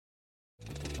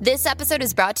This episode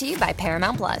is brought to you by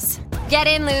Paramount Plus. Get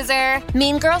in, loser!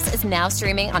 Mean Girls is now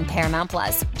streaming on Paramount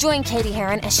Plus. Join Katie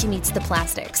Heron as she meets the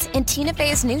plastics in Tina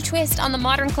Fey's new twist on the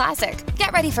modern classic.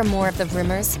 Get ready for more of the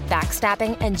rumors,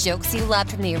 backstabbing, and jokes you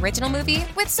loved from the original movie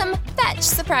with some fetch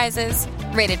surprises.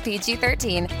 Rated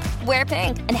PG-13. Wear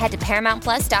pink and head to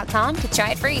ParamountPlus.com to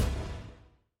try it free.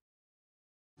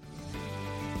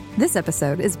 This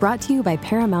episode is brought to you by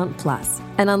Paramount Plus.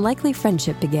 An unlikely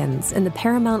friendship begins in the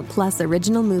Paramount Plus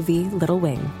original movie Little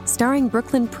Wing, starring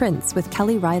Brooklyn Prince with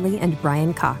Kelly Riley and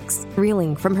Brian Cox.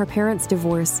 Reeling from her parents'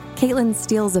 divorce, Caitlin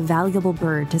steals a valuable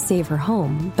bird to save her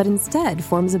home, but instead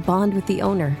forms a bond with the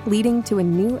owner, leading to a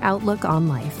new outlook on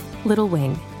life. Little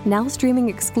Wing, now streaming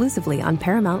exclusively on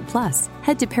Paramount Plus.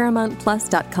 Head to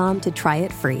ParamountPlus.com to try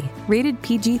it free. Rated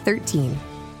PG-13.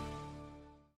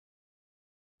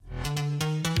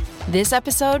 This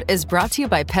episode is brought to you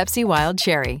by Pepsi Wild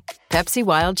Cherry. Pepsi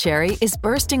Wild Cherry is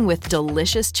bursting with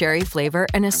delicious cherry flavor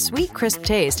and a sweet, crisp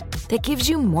taste that gives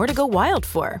you more to go wild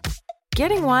for.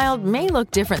 Getting wild may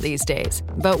look different these days,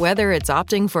 but whether it's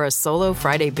opting for a solo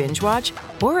Friday binge watch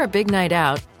or a big night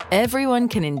out, everyone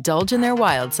can indulge in their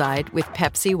wild side with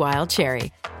Pepsi Wild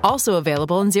Cherry. Also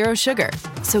available in Zero Sugar.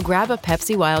 So grab a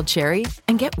Pepsi Wild Cherry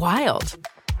and get wild.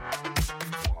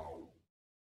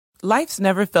 Life's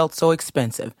never felt so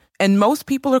expensive, and most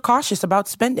people are cautious about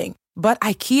spending. But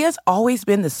IKEA's always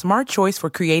been the smart choice for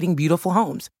creating beautiful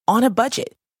homes on a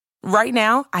budget. Right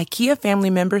now, IKEA family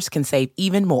members can save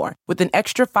even more with an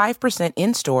extra 5%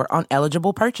 in-store on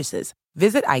eligible purchases.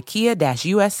 Visit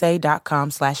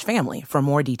IKEA-USA.com/family for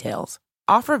more details.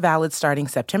 Offer valid starting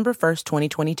September 1st,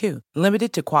 2022.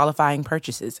 Limited to qualifying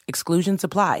purchases. Exclusions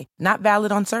apply. Not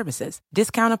valid on services.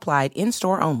 Discount applied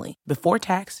in-store only. Before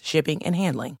tax, shipping, and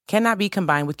handling. Cannot be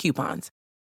combined with coupons.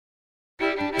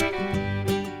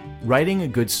 Writing a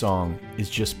good song is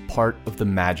just part of the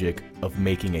magic of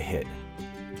making a hit.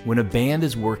 When a band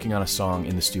is working on a song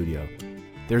in the studio,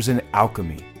 there's an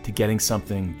alchemy to getting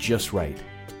something just right.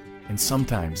 And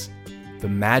sometimes, the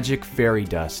magic fairy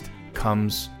dust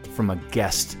comes from a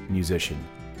guest musician,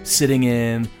 sitting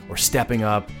in or stepping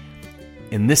up.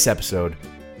 In this episode,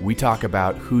 we talk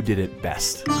about who did it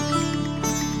best.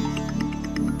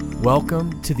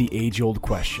 Welcome to the age-old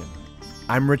question.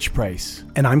 I'm Rich Price.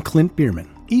 And I'm Clint Bierman.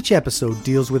 Each episode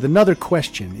deals with another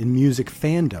question in music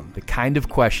fandom. The kind of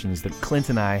questions that Clint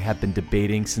and I have been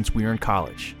debating since we were in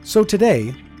college. So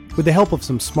today, with the help of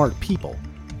some smart people,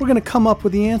 we're going to come up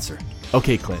with the answer.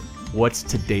 Okay, Clint, what's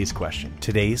today's question?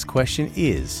 Today's question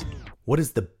is, what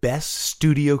is the best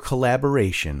studio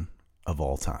collaboration of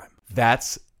all time?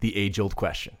 That's the age-old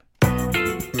question.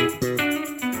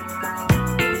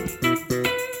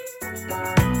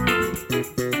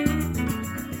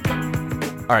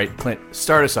 All right, Clint,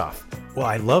 start us off. Well,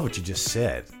 I love what you just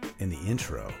said in the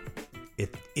intro.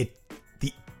 The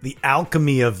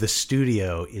alchemy of the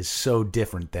studio is so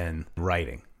different than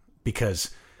writing, because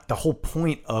the whole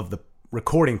point of the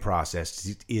recording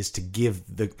process is to give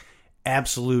the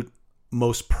absolute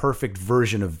most perfect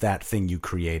version of that thing you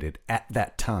created at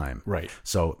that time. Right.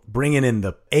 So bringing in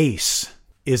the ace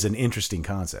is an interesting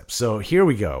concept. So here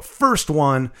we go. First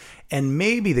one, and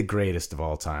maybe the greatest of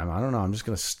all time. I don't know. I'm just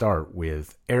going to start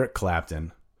with Eric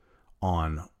Clapton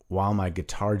on While My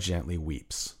Guitar Gently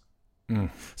Weeps.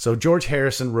 So George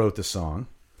Harrison wrote the song.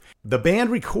 The band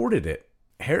recorded it.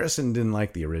 Harrison didn't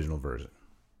like the original version.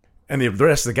 And the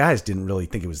rest of the guys didn't really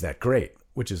think it was that great,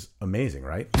 which is amazing,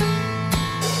 right?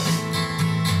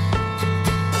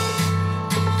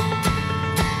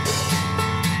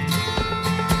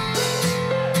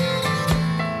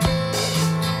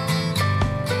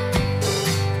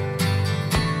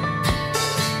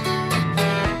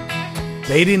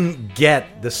 They didn't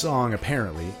get the song,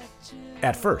 apparently,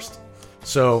 at first.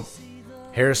 So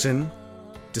Harrison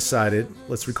decided,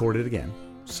 let's record it again.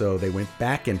 So they went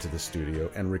back into the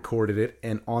studio and recorded it.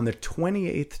 And on the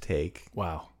 28th take,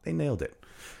 wow, they nailed it.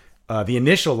 The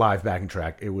initial live backing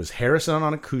track, it was Harrison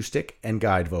on acoustic and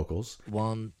guide vocals.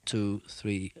 1, 2,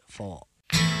 3, 4.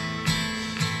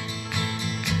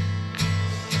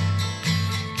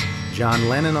 John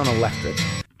Lennon on electric.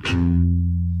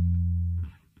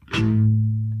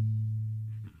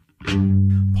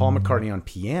 Paul McCartney on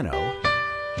piano.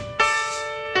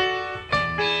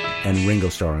 And Ringo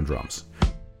Starr on drums.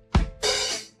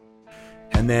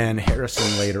 And then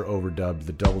Harrison later overdubbed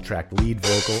the double-track lead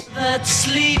vocal. That's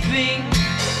sleeping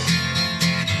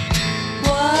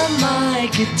while my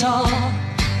guitar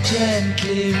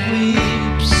gently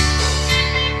weeps.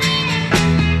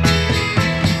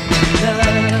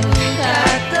 Look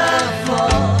at the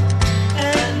fall,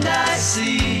 and I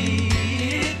see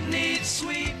it needs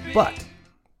sweeping. But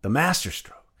the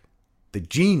masterstroke the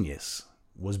genius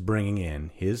was bringing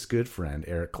in his good friend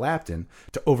Eric Clapton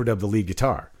to overdub the lead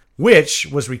guitar, which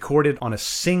was recorded on a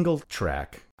single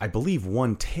track, I believe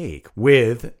one take,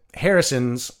 with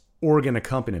Harrison's organ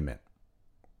accompaniment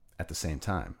at the same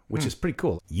time, which is pretty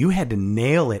cool. You had to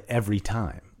nail it every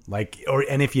time.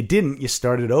 And if you didn't, you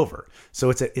started over. So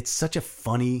it's such a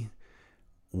funny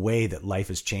way that life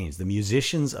has changed. The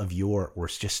musicians of yore were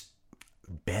just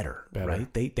better,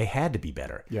 right? They had to be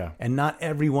better. Yeah. And not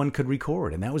everyone could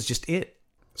record, and that was just it.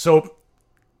 So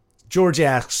George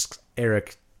asks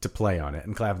Eric to play on it,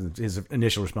 and Clapton, his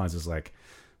initial response is like,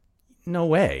 no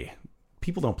way.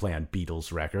 People don't play on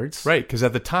Beatles records. Right, because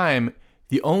at the time,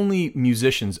 the only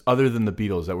musicians other than the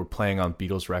Beatles that were playing on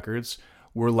Beatles records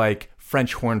were like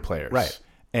French horn players. Right.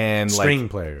 And string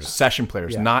like players. Session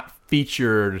players, Yeah. not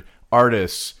featured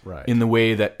artists Right. in the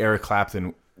way that Eric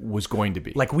Clapton was going to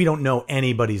be. Like, we don't know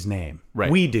anybody's name. Right.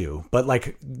 We do, but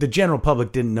like the general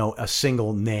public didn't know a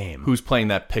single name. Who's playing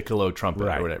that piccolo trumpet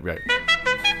Right. or whatever. Right.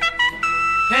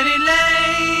 Penny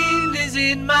Lane is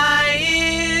in my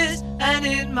ears and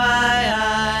in my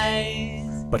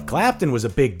eyes. But Clapton was a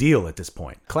big deal at this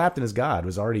point. Clapton as God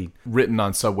was already... Written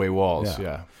on subway walls,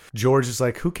 yeah. George is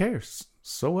like, who cares?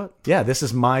 So what? Yeah, this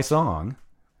is my song,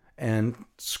 and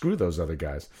screw those other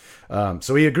guys.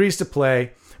 So he agrees to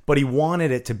play, but he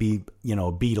wanted it to be, a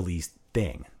Beatle-y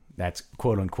thing. That's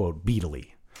quote-unquote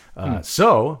Beatle-y.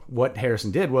 So what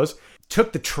Harrison did was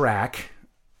took the track,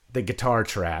 the guitar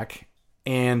track,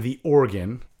 and the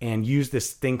organ, and used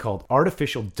this thing called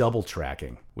artificial double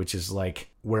tracking, which is like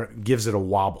where it gives it a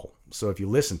wobble. So if you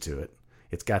listen to it,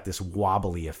 it's got this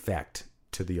wobbly effect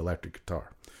to the electric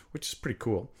guitar, which is pretty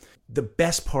cool. The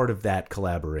best part of that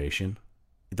collaboration,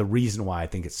 the reason why I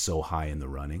think it's so high in the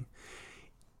running,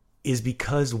 is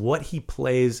because what he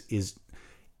plays is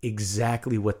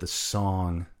exactly what the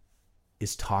song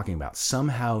is talking about.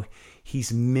 Somehow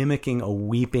he's mimicking a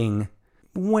weeping...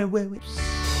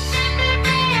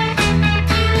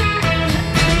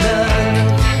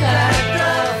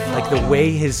 Like the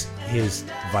way his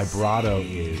vibrato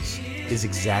is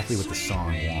exactly what the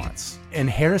song wants. And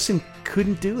Harrison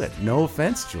couldn't do it. No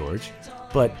offense, George,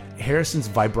 but Harrison's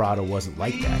vibrato wasn't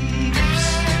like that.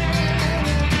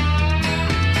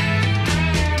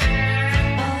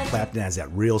 Clapton has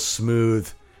that real smooth,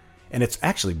 and it's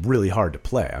actually really hard to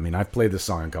play. I mean, I've played this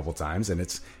song a couple times, and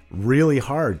it's really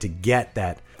hard to get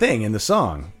that thing in the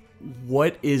song.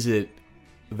 What is it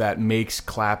that makes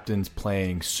Clapton's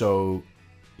playing so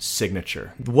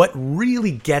signature? What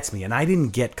really gets me, and I didn't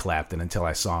get Clapton until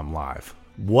I saw him live.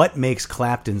 What makes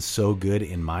Clapton so good,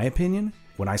 in my opinion,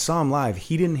 when I saw him live,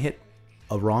 he didn't hit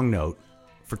a wrong note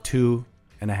for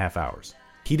 2.5 hours.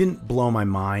 He didn't blow my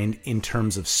mind in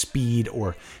terms of speed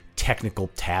or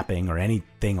technical tapping or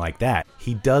anything like that.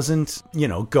 He doesn't,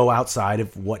 go outside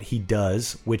of what he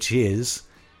does, which is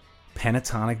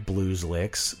pentatonic blues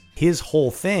licks. His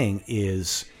whole thing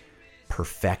is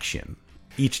perfection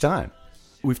each time.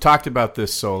 We've talked about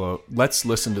this solo. Let's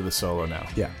listen to the solo now.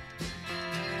 Yeah.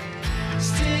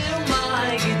 Still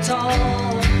my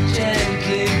guitar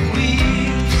gently weeps.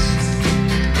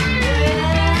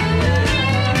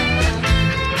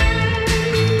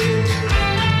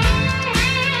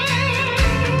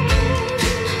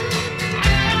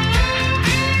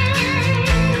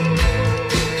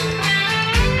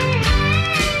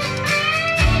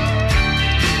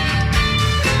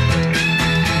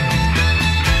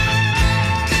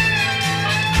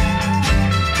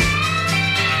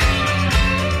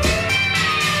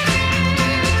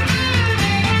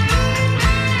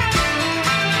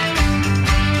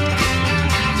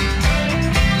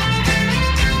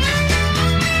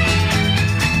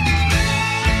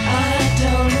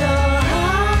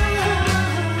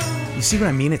 See what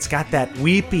I mean? It's got that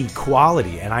weepy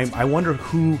quality, and I wonder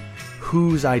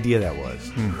whose idea that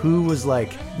was. Who was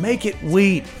like, make it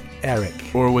weep, Eric?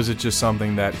 Or was it just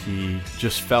something that he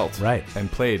just felt right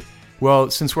and played? Well,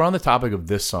 since we're on the topic of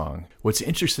this song, what's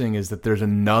interesting is that there's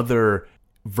another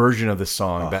version of the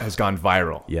song that has gone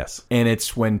viral. Yes. And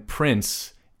it's when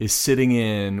Prince is sitting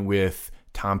in with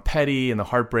Tom Petty and the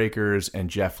Heartbreakers and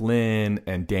Jeff Lynne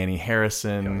and Danny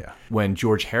Harrison. When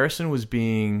George Harrison was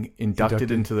being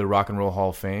inducted into the Rock and Roll Hall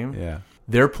of Fame. Yeah.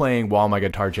 They're playing While My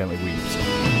Guitar Gently Weeps.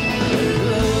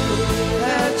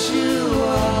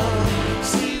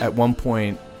 At one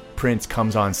point, Prince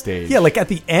comes on stage. Yeah, like at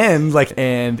the end,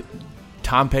 and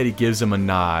Tom Petty gives him a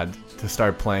nod to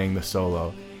start playing the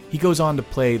solo. He goes on to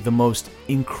play the most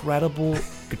incredible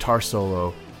guitar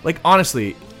solo. Like,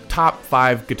 honestly, top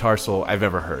 5 guitar solo I've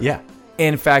ever heard. Yeah.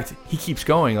 And in fact, he keeps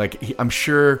going. Like, I'm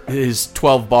sure his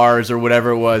 12 bars or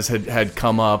whatever it was had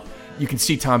come up you can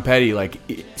see Tom Petty like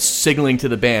signaling to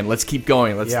the band, let's keep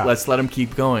going, let's let him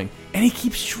keep going, and he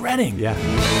keeps shredding. Yeah.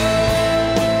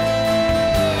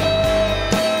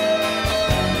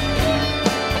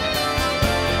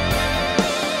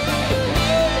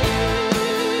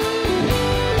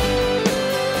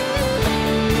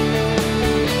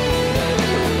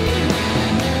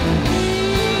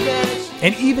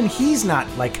 And even he's not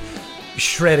like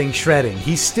shredding.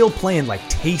 He's still playing like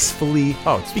tastefully.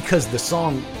 Oh, it's because the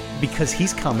song, because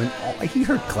he's coming. He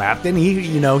heard Clapton.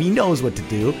 He knows what to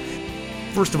do.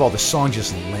 First of all, the song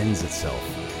just lends itself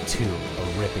to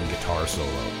a ripping guitar solo.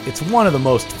 It's one of the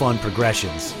most fun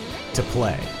progressions to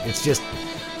play. It's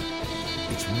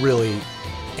really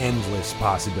endless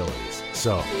possibilities.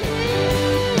 So.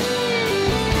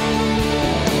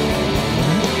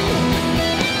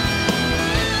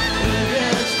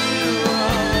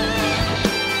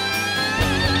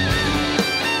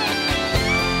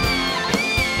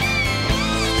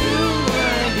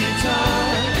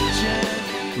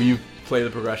 Will you play the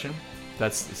progression?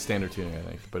 That's the standard tuning, I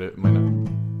think, but it might not.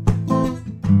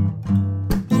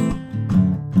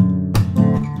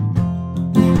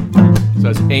 So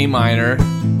that's A minor.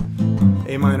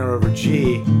 A minor over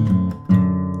G,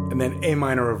 and then A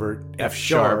minor over F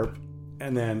sharp,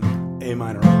 and then A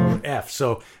minor over F.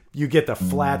 So you get the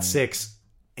flat 6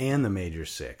 and the major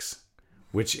 6,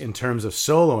 which in terms of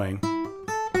soloing,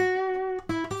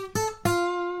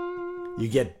 you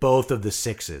get both of the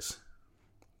 6s.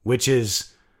 Which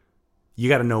is, you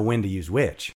got to know when to use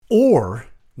which. Or,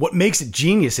 what makes it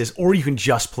genius is, or you can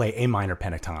just play A minor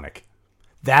pentatonic.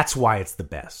 That's why it's the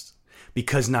best.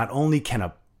 Because not only can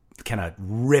a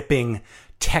ripping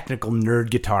technical nerd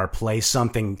guitar play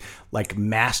something like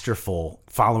masterful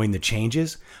following the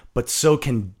changes, but so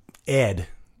can Ed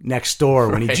next door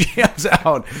when he jams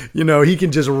out. He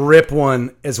can just rip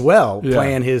one as well,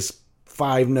 playing his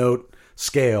 5-note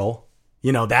scale.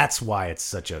 That's why it's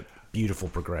such a beautiful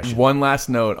progression. One last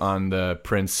note on the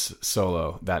Prince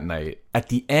solo that night. At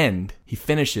the end, he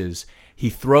finishes, he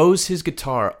throws his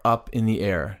guitar up in the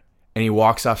air, and he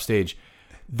walks off stage.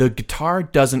 The guitar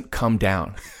doesn't come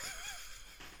down.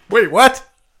 Wait, what?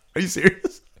 Are you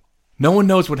serious? No one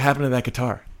knows what happened to that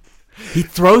guitar. He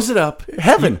throws it up.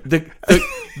 Heaven.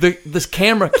 This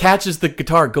camera catches the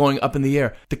guitar going up in the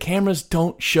air. The cameras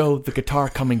don't show the guitar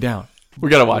coming down. We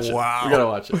gotta watch it. Wow. We gotta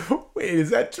watch it. Wait,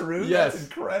 is that true? Yes. That's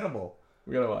incredible.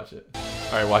 We gotta watch it.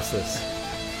 All right, watch this.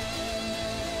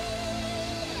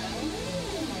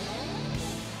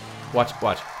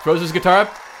 Watch. Throws his guitar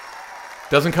up.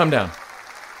 Doesn't come down.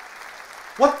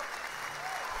 What?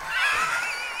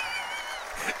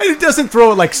 And it doesn't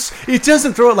throw it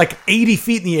like 80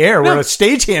 feet in the air where a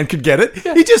stagehand could get it.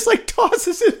 Yeah. He just like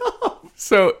tosses it up.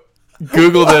 So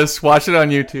Google this. Watch it on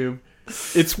YouTube.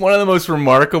 It's one of the most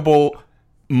remarkable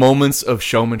moments of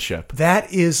showmanship.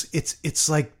 That is, it's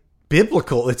like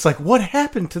biblical. It's like, what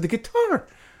happened to the guitar?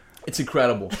 It's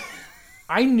incredible.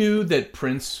 I knew that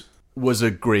Prince was a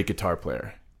great guitar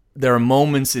player. There are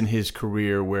moments in his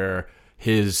career where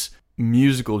his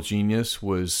musical genius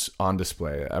was on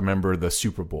display. I remember the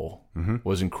Super Bowl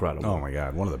was incredible. Oh my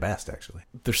God, one of the best, actually.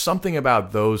 There's something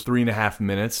about those 3.5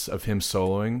 minutes of him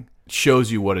soloing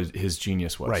shows you what his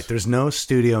genius was. Right. There's no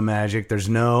studio magic.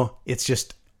 It's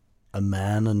just a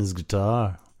man and his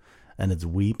guitar, and it's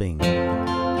weeping.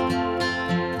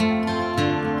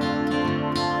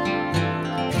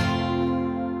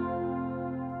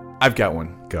 I've got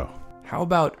one. Go. How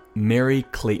about Mary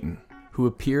Clayton, who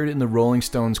appeared in the Rolling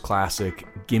Stones classic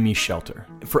Gimme Shelter?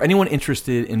 For anyone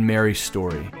interested in Mary's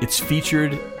story, it's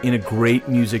featured in a great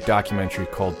music documentary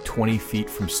called 20 Feet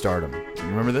from Stardom. Do you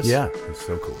remember this? Yeah, it's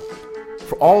so cool.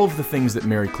 For all of the things that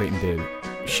Mary Clayton did,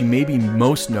 she may be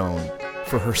most known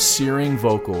for her searing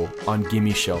vocal on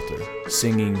Gimme Shelter,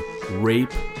 singing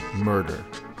Rape, Murder.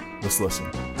 Let's listen.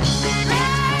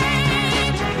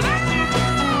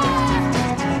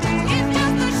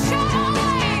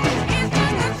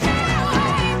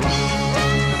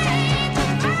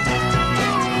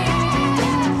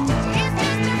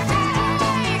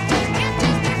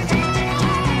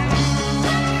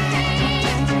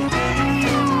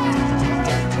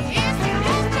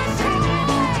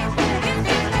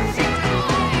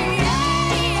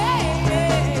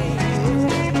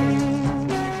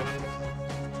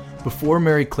 Before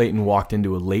Mary Clayton walked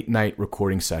into a late-night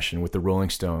recording session with the Rolling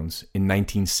Stones in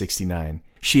 1969,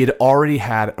 she had already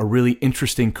had a really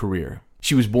interesting career.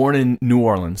 She was born in New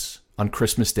Orleans on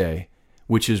Christmas Day,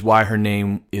 which is why her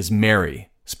name is Mary,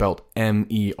 spelled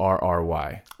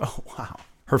M-E-R-R-Y. Oh, wow.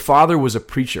 Her father was a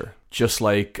preacher, just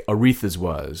like Aretha's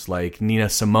was, like Nina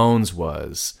Simone's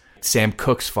was, Sam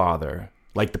Cooke's father,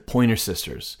 like the Pointer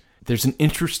Sisters. There's an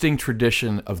interesting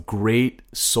tradition of great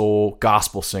soul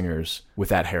gospel singers with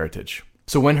that heritage.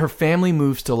 So when her family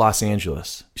moves to Los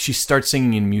Angeles, she starts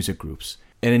singing in music groups.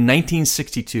 And in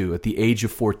 1962, at the age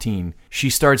of 14, she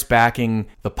starts backing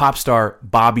the pop star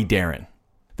Bobby Darin.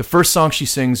 The first song she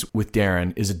sings with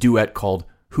Darin is a duet called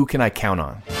Who Can I Count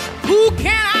On? Who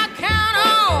can I count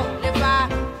on if I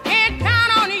can't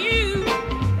count on you?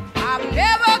 I've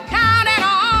never counted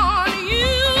on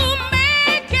you,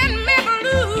 making me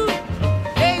blue.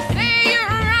 They say you're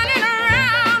running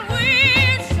around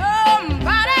with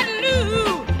somebody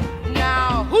new.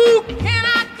 Now who can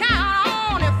I count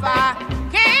on if I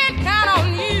can't count on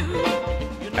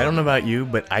you? I don't know about you,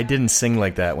 but I didn't sing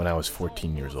like that when I was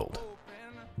 14 years old.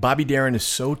 Bobby Darin is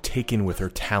so taken with her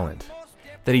talent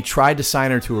that he tried to sign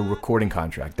her to a recording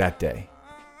contract that day.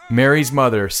 Mary's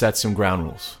mother set some ground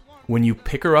rules. When you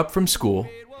pick her up from school,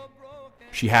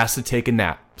 she has to take a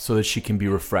nap so that she can be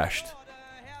refreshed.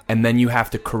 And then you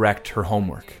have to correct her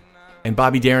homework. And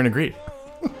Bobby Darin agreed.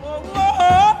 Who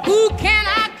can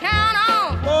I count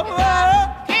on if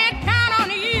I can't count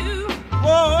on you?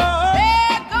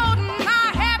 There goes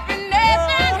my happiness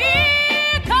and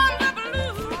here comes the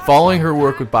blue. Following her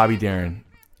work with Bobby Darin,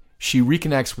 she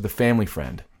reconnects with a family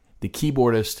friend, the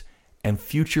keyboardist and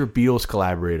future Beatles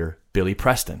collaborator, Billy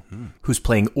Preston, who's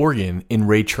playing organ in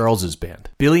Ray Charles's band.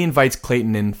 Billy invites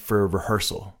Clayton in for a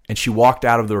rehearsal, and she walked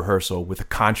out of the rehearsal with a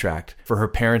contract for her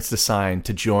parents to sign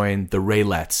to join the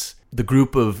Raylettes, the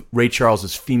group of Ray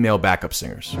Charles's female backup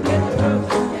singers.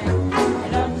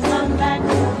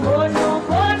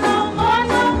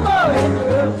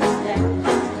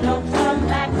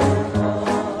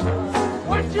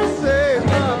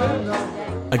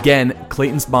 Again,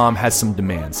 Clayton's mom has some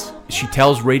demands. She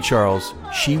tells Ray Charles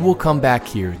she will come back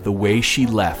here the way she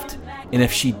left, and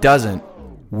if she doesn't,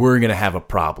 we're going to have a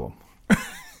problem.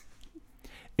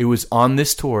 It was on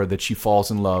this tour that she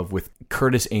falls in love with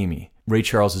Curtis Amy, Ray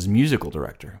Charles's musical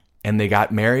director, and they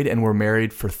got married and were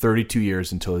married for 32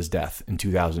 years until his death in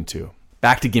 2002.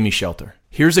 Back to Gimme Shelter.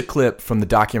 Here's a clip from the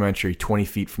documentary 20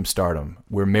 Feet from Stardom,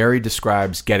 where Mary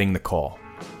describes getting the call.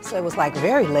 So it was like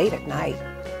very late at night.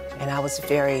 And I was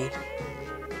very,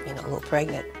 a little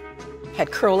pregnant.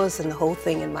 Had curlers and the whole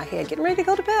thing in my head, getting ready to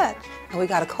go to bed. And we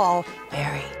got a call,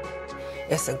 Mary,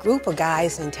 it's a group of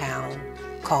guys in town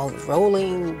called the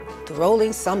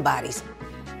Rolling Somebodies.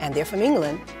 And they're from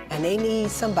England, and they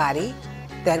need somebody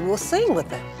that will sing with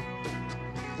them.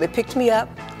 They picked me up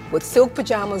with silk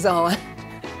pajamas on,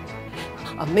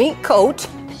 a mink coat,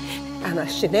 and a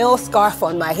Chanel scarf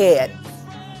on my head.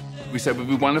 We said it would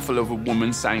be wonderful if a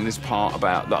woman sang this part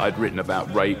that I'd written about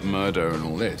rape, murder, and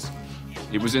all this.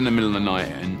 It was in the middle of the night,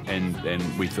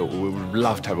 and we thought, well, we would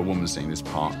love to have a woman sing this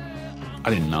part. I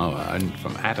didn't know her, and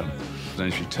from Adam.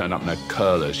 Then she turned up in her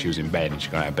curlers, she was in bed, and she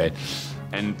got out of bed.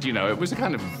 And, it was a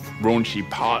kind of raunchy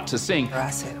part to sing. I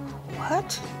said,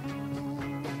 what?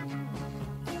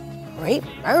 Rape,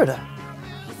 murder?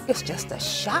 It's just a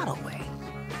shot away.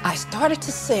 I started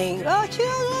to sing, oh,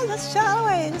 children, it's a shot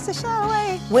away, it's a shot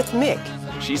away, with Mick.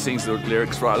 She sings the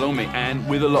lyrics right along me, and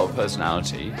with a lot of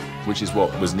personality, which is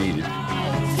what was needed.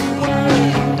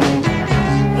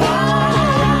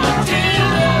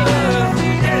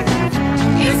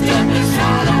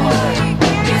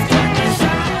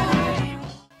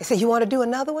 They said, you want to do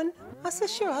another one? I said,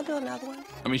 sure, I'll do another one.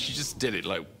 I mean, she just did it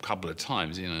like a couple of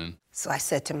times, So I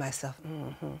said to myself,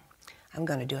 I'm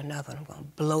going to do another one. I'm going to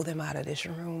blow them out of this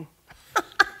room.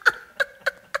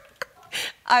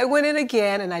 I went in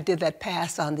again, and I did that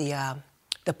pass on the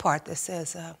part that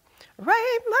says, rape,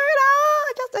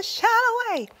 murder, just a shot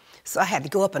away. So I had to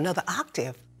go up another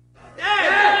octave. Rape,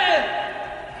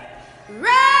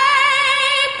 murder,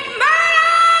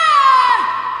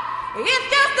 it's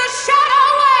just a shot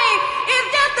away, it's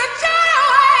just a shot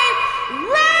away.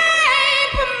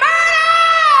 Rape, murder,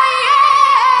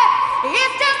 yeah,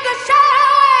 it's just a shot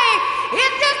away,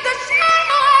 it's just a shot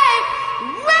away.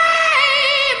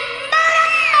 Rape,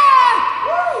 murder,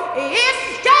 it's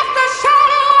just a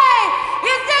shot away,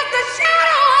 it's just a shot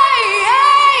away,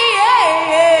 yeah,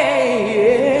 yeah,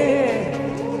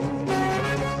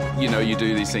 yeah. You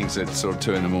do these things at sort of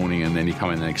 2 a.m, and then you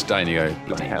come in the next day and you go,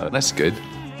 bloody hell, that's good.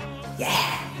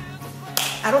 Yeah.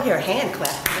 I don't hear a hand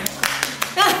clap.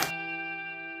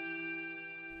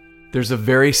 There's a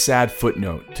very sad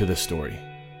footnote to this story.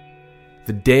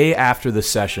 The day after the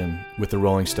session with the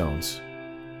Rolling Stones,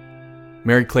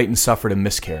 Mary Clayton suffered a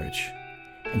miscarriage,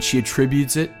 and she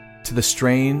attributes it to the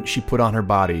strain she put on her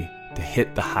body to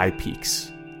hit the high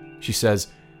peaks. She says,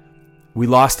 "We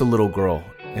lost a little girl,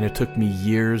 and it took me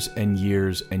years and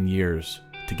years and years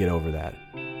to get over that.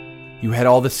 You had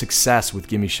all the success with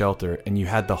Gimme Shelter, and you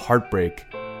had the heartbreak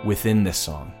within this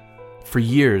song. For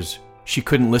years, she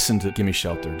couldn't listen to Gimme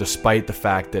Shelter, despite the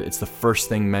fact that it's the first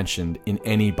thing mentioned in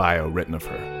any bio written of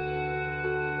her.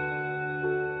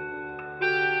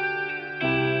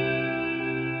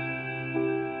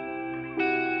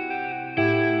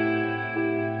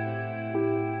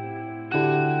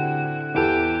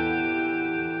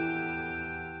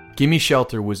 Gimme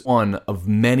Shelter was one of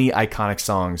many iconic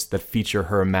songs that feature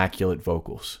her immaculate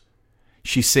vocals.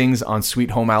 She sings on Sweet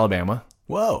Home Alabama.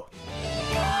 Whoa.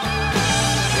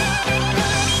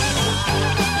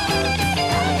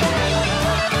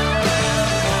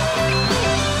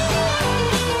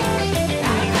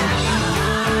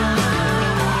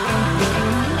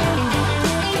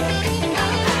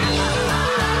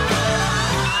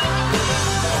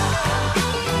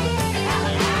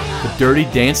 The Dirty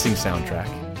Dancing soundtrack.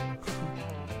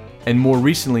 And more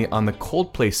recently on the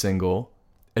Coldplay single,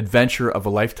 Adventure of a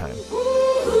Lifetime.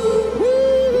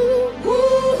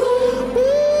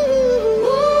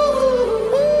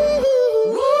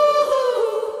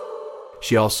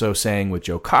 She also sang with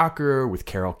Joe Cocker, with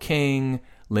Carole King,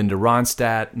 Linda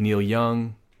Ronstadt, Neil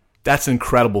Young. That's an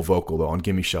incredible vocal, though, on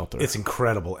Gimme Shelter. It's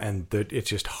incredible, and it's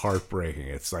just heartbreaking.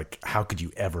 It's like, how could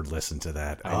you ever listen to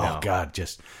that? I know. Oh, God,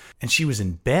 just... And she was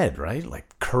in bed, right?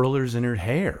 Like curlers in her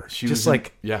hair. She just was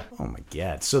like... yeah. Oh, my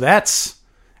God. So that's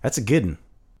a good one.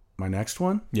 My next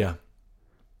one? Yeah.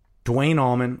 Duane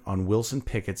Allman on Wilson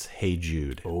Pickett's Hey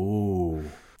Jude. Oh.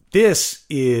 This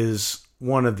is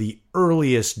one of the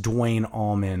earliest Duane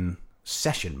Allman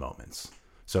session moments.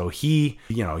 So he's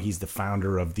the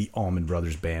founder of the Allman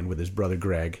Brothers Band with his brother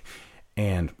Greg.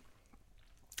 And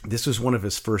this was one of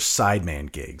his first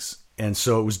sideman gigs. And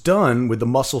so it was done with the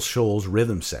Muscle Shoals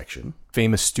rhythm section.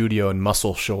 Famous studio in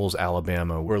Muscle Shoals,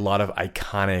 Alabama, where a lot of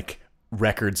iconic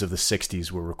records of the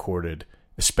 60s were recorded,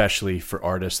 especially for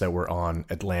artists that were on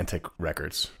Atlantic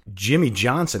Records. Jimmy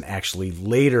Johnson actually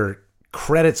later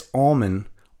credits Allman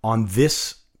on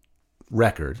this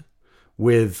record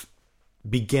with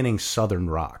beginning Southern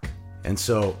rock. And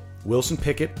so Wilson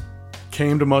Pickett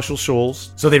came to Muscle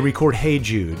Shoals. So they record Hey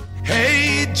Jude.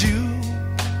 Hey Jude,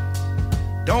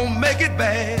 don't make it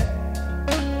bad.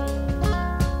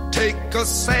 Take a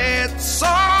sad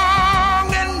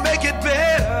song and make it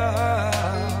better.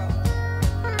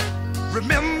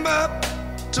 Remember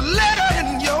to let her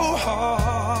in your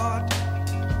heart.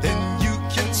 Then you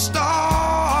can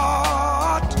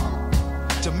start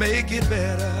to make it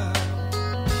better.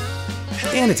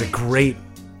 And it's a great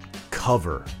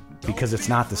cover because it's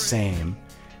not the same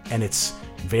and it's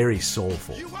very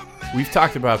soulful. We've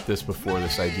talked about this before,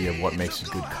 this idea of what makes a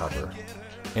good cover.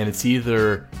 And it's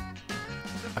either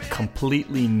a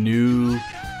completely new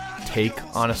take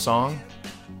on a song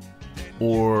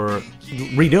or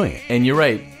redoing it. And you're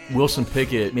right, Wilson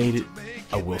Pickett made it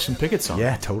a Wilson Pickett song.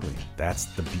 Yeah, totally. That's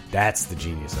the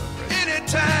genius of it.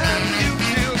 Anytime you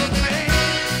feel the pain,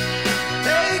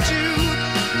 hey Jude,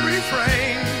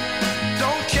 refrain.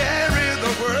 Don't carry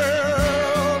the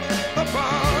world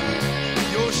upon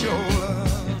your shoulder.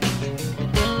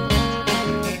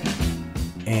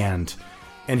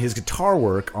 And his guitar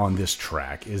work on this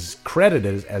track is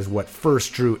credited as what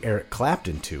first drew Eric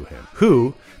Clapton to him,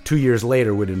 who 2 years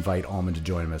later would invite Allman to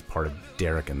join him as part of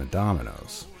Derek and the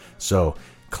Dominoes. So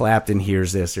Clapton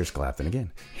hears this. There's Clapton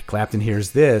again. Clapton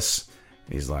hears this.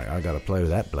 He's like, I got to play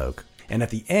with that bloke. And at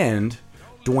the end,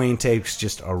 Duane takes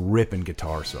just a ripping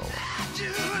guitar solo.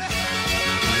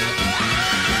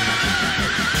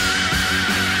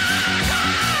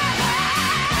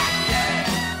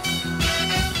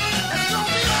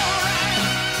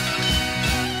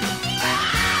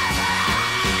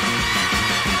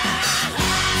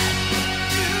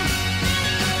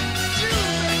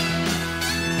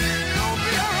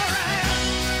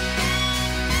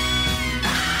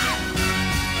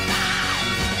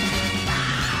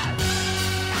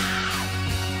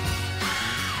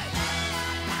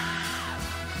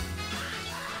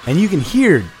 And you can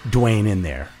hear Duane in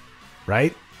there,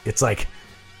 right? It's like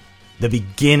the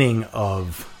beginning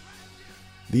of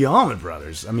the Allman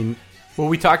Brothers. I mean, well,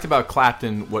 we talked about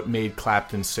Clapton, what made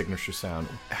Clapton's signature sound.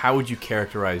 How would you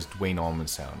characterize Duane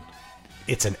Allman's sound?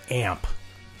 It's an amp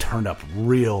turned up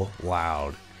real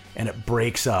loud, and it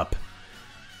breaks up.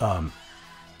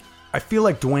 I feel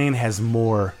like Duane has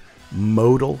more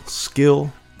modal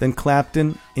skill than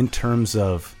Clapton in terms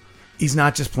of he's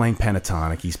not just playing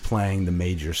pentatonic, he's playing the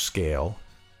major scale.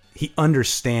 He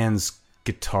understands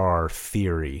guitar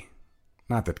theory.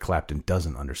 Not that Clapton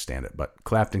doesn't understand it, but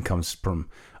Clapton comes from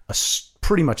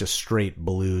pretty much a straight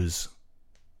blues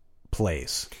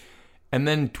place. And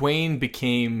then Duane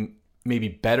became maybe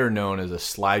better known as a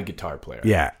slide guitar player.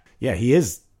 Yeah, he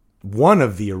is one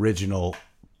of the original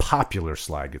popular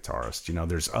slide guitarist. You know,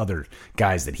 there's other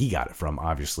guys that he got it from,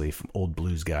 obviously, from old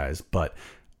blues guys, but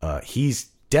he's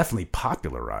definitely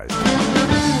popularized it.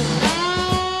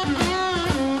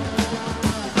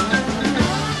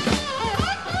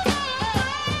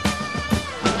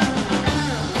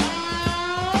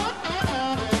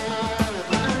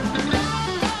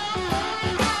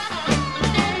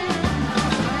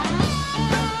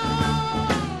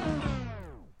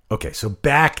 Okay, so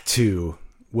back to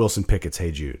Wilson Pickett's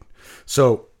Hey Jude.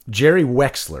 So Jerry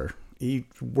Wexler, he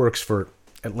works for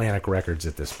Atlantic Records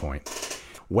at this point.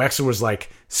 Wexler was like,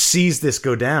 sees this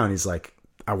go down. He's like,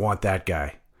 I want that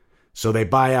guy. So they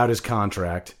buy out his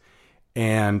contract,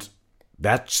 and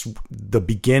that's the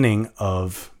beginning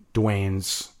of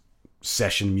Duane's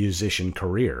session musician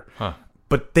career. Huh.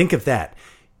 But think of that.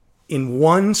 In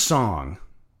one song,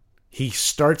 he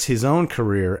starts his own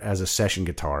career as a session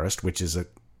guitarist, which is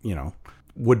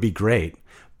would be great,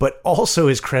 but also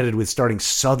is credited with starting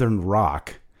Southern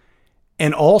rock,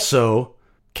 and also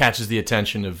catches the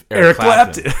attention of Eric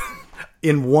Clapton.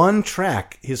 In one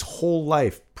track, his whole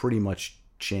life pretty much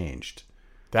changed.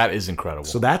 That is incredible.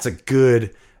 So that's a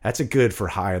good for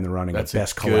High in the Running. That's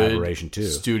best collaboration too.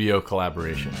 Studio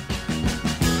collaboration.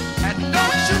 And don't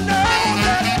you know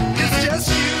that it's just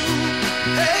you?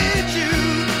 Hey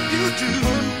Jude, you do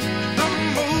the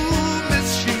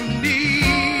movements you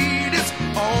need. It's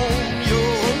on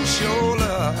your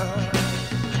shoulder.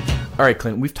 All right,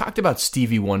 Clint, we've talked about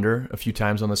Stevie Wonder a few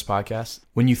times on this podcast.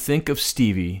 When you think of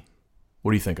Stevie,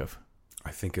 what do you think of?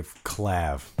 I think of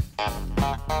Clav.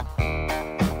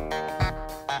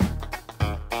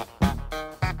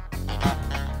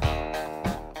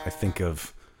 I think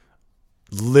of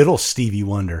little Stevie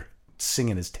Wonder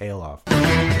singing his tail off. Let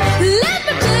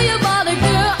me tell you about a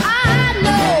girl I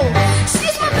know.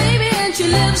 She's my baby and she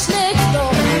lives next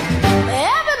door.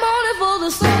 Every morning before the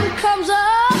sun comes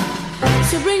up,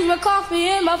 she brings me coffee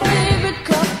in my favorite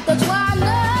cup. That's why I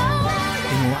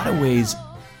know. In a lot of ways,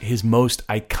 his most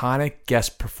iconic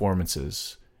guest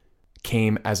performances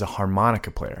came as a harmonica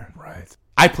player. Right.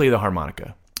 I play the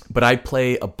harmonica, but I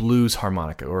play a blues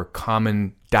harmonica or a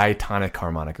common diatonic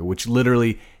harmonica, which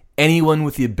literally anyone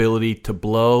with the ability to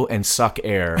blow and suck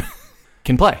air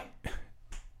can play.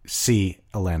 See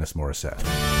Alanis Morissette.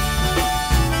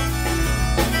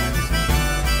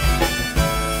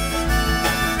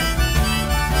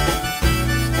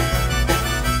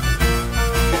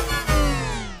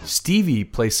 Stevie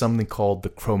plays something called the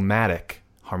chromatic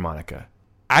harmonica.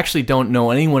 I actually don't know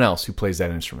anyone else who plays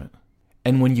that instrument.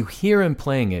 And when you hear him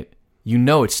playing it, you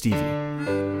know it's Stevie.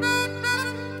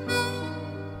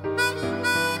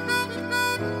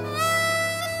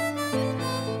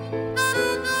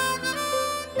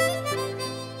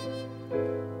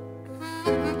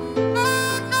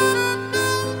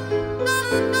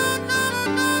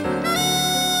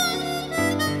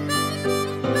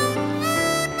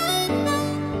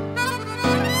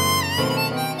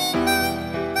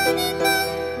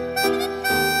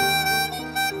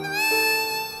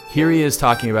 Here he is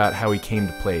talking about how he came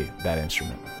to play that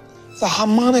instrument. The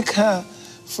harmonica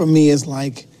for me is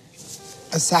like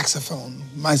a saxophone,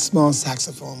 my small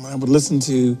saxophone. When I would listen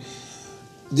to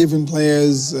different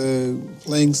players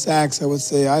playing sax, I would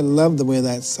say, I love the way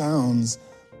that sounds.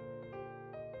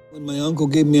 When my uncle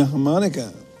gave me a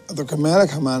harmonica, the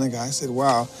chromatic harmonica, I said,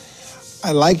 wow,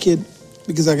 I like it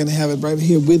because I can have it right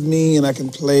here with me and I can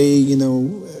play,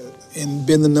 and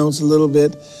bend the notes a little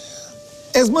bit.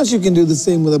 As much you can do the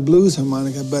same with a blues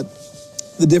harmonica, but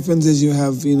the difference is you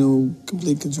have,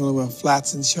 complete control over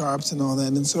flats and sharps and all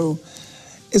that. And so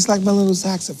it's like my little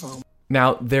saxophone.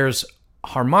 Now, there's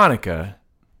harmonica,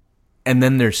 and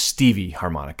then there's Stevie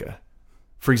harmonica.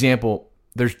 For example,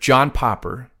 there's John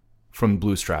Popper from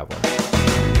Blues Traveler.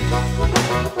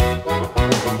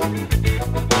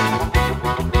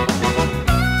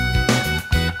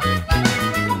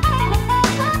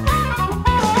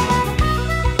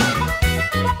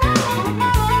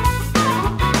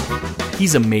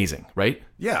 He's amazing, right?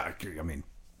 Yeah, I mean,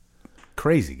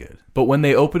 crazy good. But when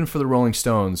they opened for the Rolling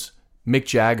Stones, Mick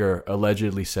Jagger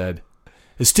allegedly said,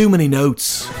 "There's too many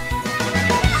notes."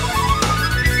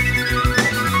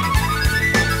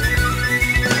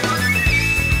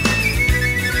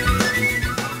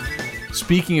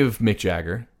 Speaking of Mick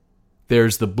Jagger,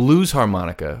 there's the blues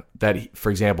harmonica that, for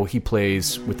example, he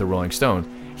plays with the Rolling Stones.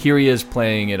 Here he is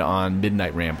playing it on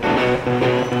Midnight Ramble.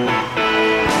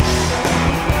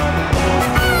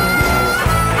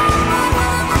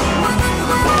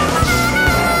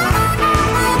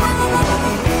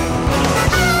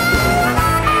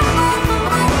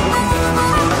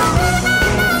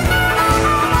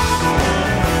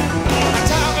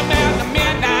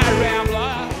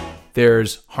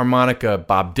 There's harmonica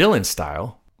Bob Dylan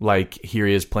style, like here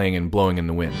he is playing in Blowing in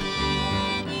the Wind.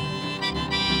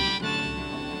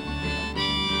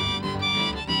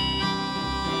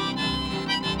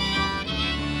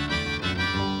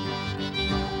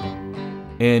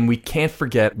 And we can't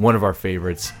forget one of our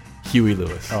favorites, Huey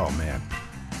Lewis. Oh, man.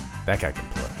 That guy can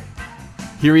play.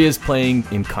 Here he is playing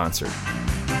in concert.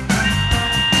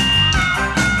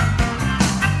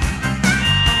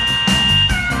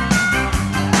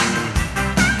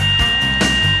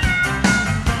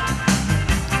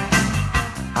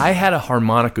 I had a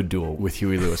harmonica duel with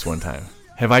Huey Lewis one time.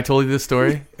 Have I told you this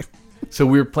story? So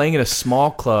we were playing at a small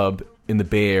club in the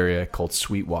Bay Area called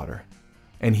Sweetwater.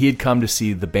 And he had come to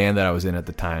see the band that I was in at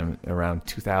the time, around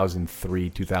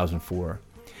 2003, 2004.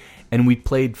 And we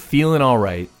played Feelin' All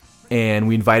Right, and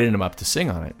we invited him up to sing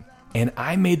on it. And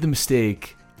I made the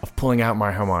mistake of pulling out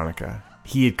my harmonica.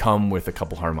 He had come with a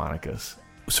couple harmonicas.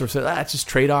 So I said, let's just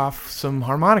trade off some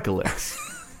harmonica licks.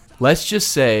 Let's just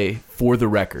say, for the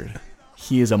record,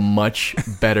 he is a much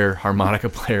better harmonica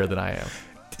player than I am.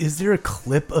 Is there a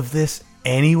clip of this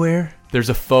anywhere? There's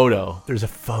a photo. There's a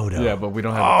photo. Yeah, but we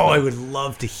don't have Oh, a I would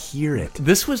love to hear it.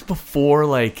 This was before,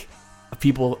 like,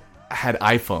 people had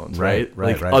iPhones, right?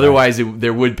 Right. Otherwise,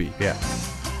 there would be. Yeah.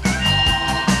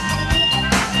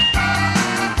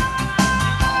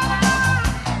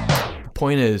 The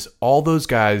point is, all those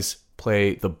guys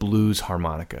play the blues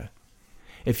harmonica.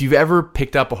 If you've ever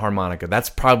picked up a harmonica, that's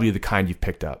probably the kind you've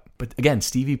picked up. But again,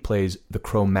 Stevie plays the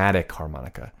chromatic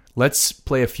harmonica. Let's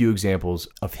play a few examples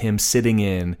of him sitting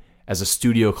in as a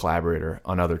studio collaborator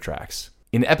on other tracks.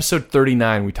 In episode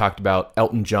 39, we talked about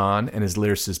Elton John and his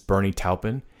lyricist Bernie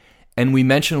Taupin, and we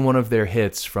mentioned one of their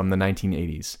hits from the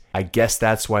 1980s. I guess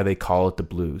that's why they call it the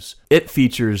blues. It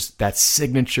features that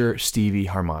signature Stevie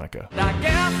harmonica. I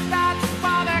guess that's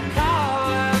why they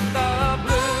call it the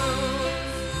blues.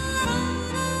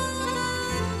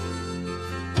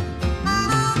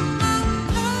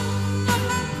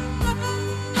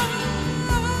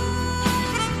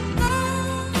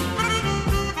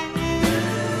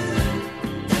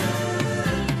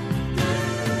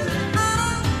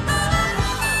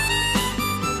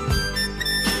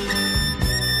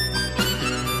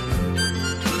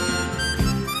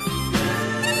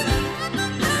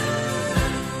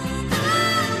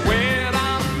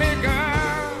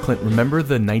 Clint, remember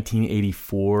the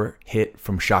 1984 hit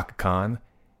from Chaka Khan,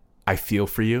 I Feel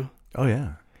For You? Oh,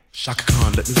 yeah. Chaka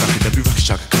Khan, let me rock it,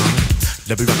 Chaka Khan.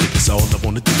 Let me rock it, that's all I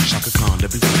wanna do. Chaka Khan,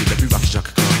 let me rock it,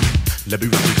 Chaka Khan. Let me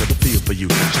rock it, let me feel for you.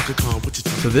 Chaka Khan, what you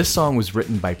So this song was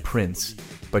written by Prince,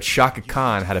 but Chaka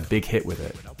Khan had a big hit with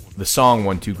it. The song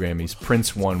won 2 Grammys.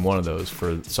 Prince won one of those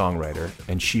for songwriter,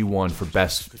 and she won for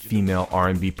Best Female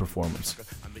R&B Performance.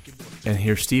 And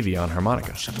here's Stevie on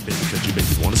harmonica.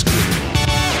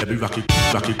 Let me rock it,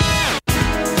 rock it.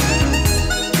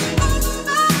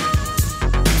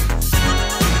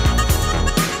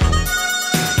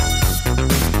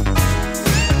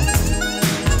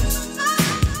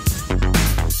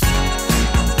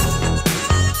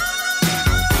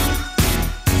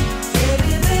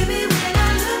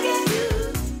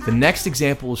 The next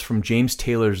example is from James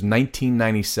Taylor's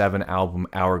 1997 album,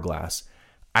 Hourglass.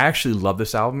 I actually love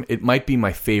this album. It might be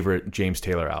my favorite James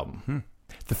Taylor album.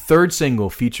 The third single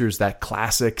features that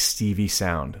classic Stevie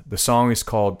sound. The song is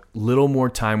called Little More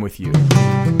Time With You.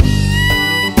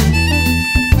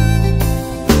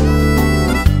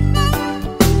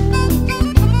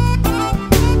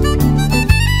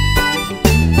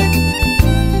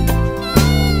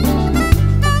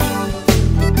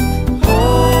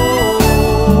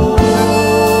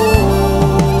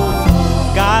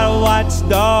 Got a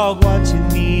watchdog watching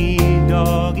me,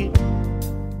 doggy.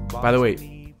 By the way,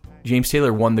 James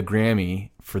Taylor won the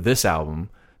Grammy for this album,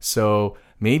 so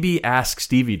maybe ask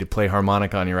Stevie to play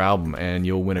harmonica on your album and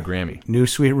you'll win a Grammy. New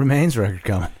Sweet Remains record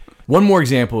coming. One more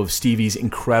example of Stevie's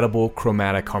incredible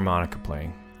chromatic harmonica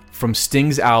playing. From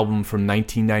Sting's album from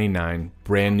 1999,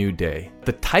 Brand New Day.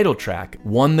 The title track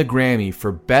won the Grammy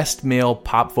for Best Male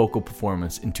Pop Vocal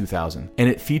Performance in 2000, and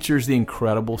it features the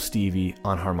incredible Stevie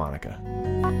on harmonica.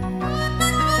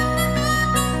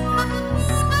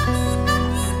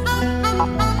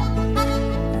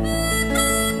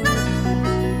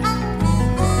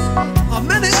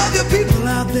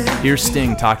 Here's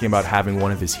Sting talking about having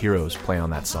one of his heroes play on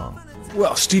that song.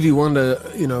 Well, Stevie Wonder,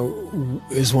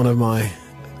 is one of my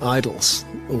idols,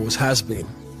 always has been.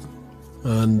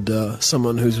 And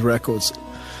someone whose records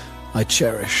I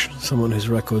cherish, someone whose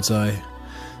records I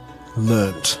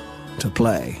learnt to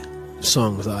play,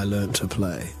 songs that I learnt to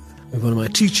play. One of my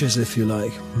teachers, if you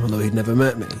like, although he'd never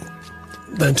met me.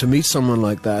 Then to meet someone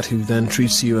like that who then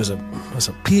treats you as a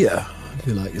peer, I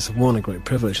feel like it's a great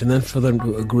privilege. And then for them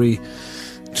to agree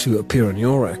to appear on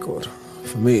your record,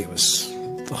 for me, it was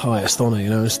the highest honor.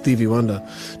 You know, Stevie Wonder,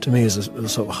 to me, is a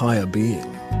sort of higher being.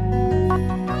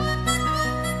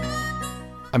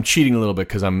 I'm cheating a little bit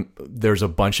because there's a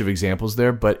bunch of examples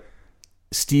there, but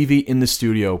Stevie in the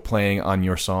studio playing on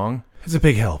your song, it's a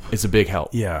big help. It's a big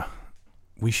help. Yeah.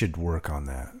 We should work on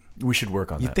that. We should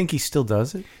work on that. You think he still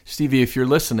does it? Stevie, if you're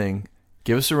listening,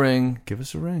 give us a ring. Give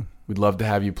us a ring. We'd love to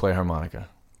have you play harmonica.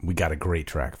 We got a great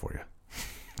track for you.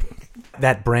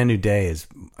 That Brand New Day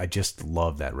I just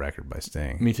love that record by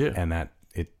Sting. Me too. And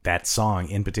that song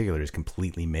in particular is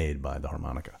completely made by the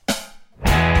harmonica.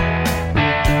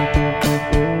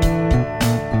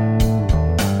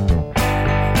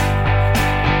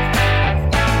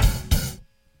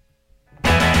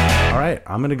 All right,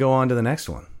 I'm going to go on to the next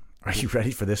one. Are you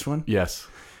ready for this one? Yes.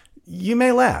 You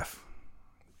may laugh,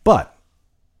 but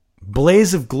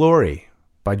Blaze of Glory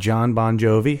by John Bon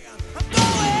Jovi.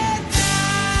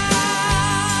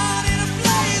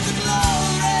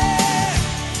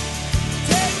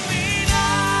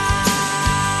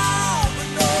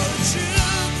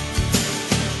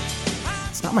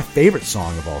 It's not my favorite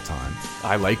song of all time.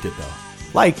 I liked it, though.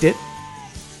 Liked it,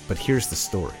 but here's the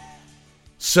story.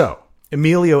 So,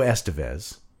 Emilio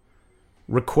Estevez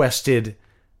requested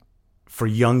for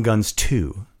Young Guns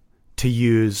 2 to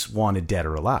use Wanted Dead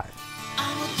or Alive.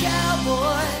 I'm a cowboy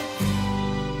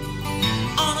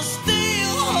on a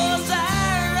steel horse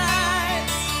I ride.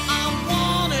 I'm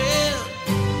wanted,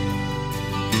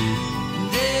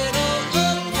 dead or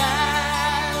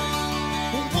alive.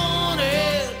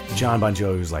 Wanted. John Bon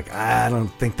Jovi was like, I don't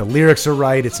think the lyrics are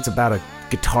right. It's about a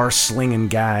guitar slinging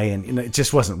guy, and it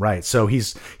just wasn't right. So he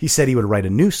said he would write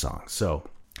a new song. So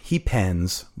he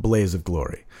pens Blaze of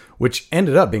Glory, which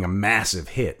ended up being a massive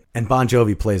hit. And Bon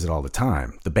Jovi plays it all the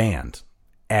time, the band.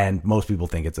 And most people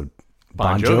think it's a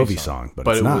Bon Jovi song, but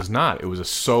it's not. But it was not. It was a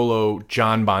solo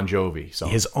John Bon Jovi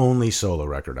song. His only solo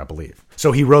record, I believe.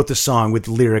 So he wrote the song with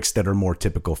lyrics that are more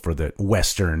typical for the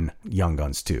Western Young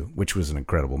Guns 2, which was an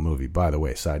incredible movie, by the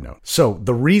way, side note. So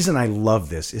the reason I love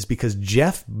this is because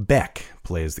Jeff Beck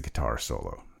plays the guitar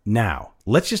solo. Now,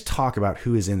 let's just talk about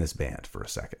who is in this band for a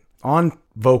second. On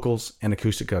vocals and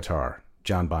acoustic guitar,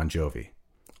 John Bon Jovi.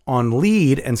 On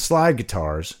lead and slide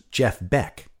guitars, Jeff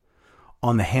Beck.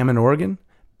 On the Hammond organ,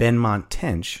 Benmont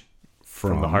Tench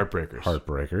from the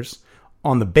Heartbreakers.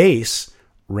 On the bass,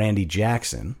 Randy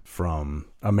Jackson from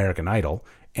American Idol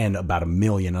and about a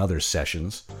million other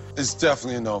sessions. It's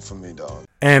definitely a no for me, dog.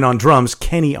 And on drums,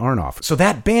 Kenny Arnoff. So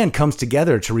that band comes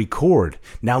together to record.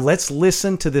 Now let's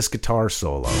listen to this guitar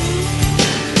solo.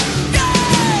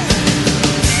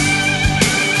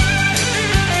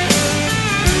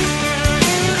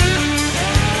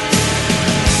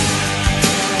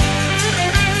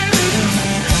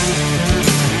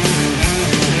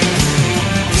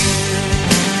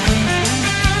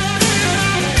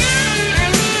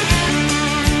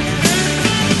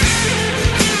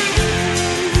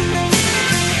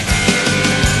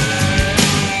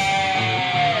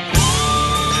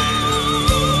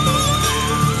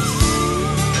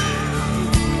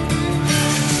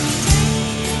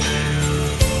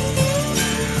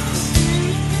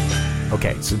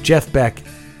 Okay, so Jeff Beck,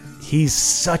 he's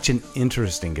such an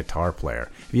interesting guitar player.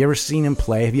 Have you ever seen him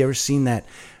play? Have you ever seen that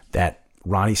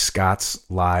Ronnie Scott's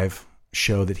live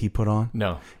show that he put on?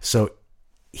 No. So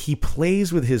he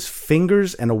plays with his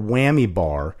fingers and a whammy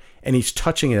bar, and he's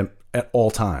touching it at all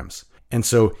times. And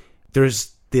so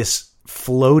there's this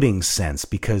floating sense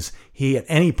because he at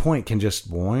any point can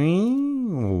just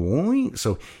boing, boing.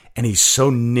 So, and he's so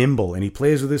nimble, and he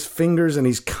plays with his fingers, and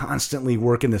he's constantly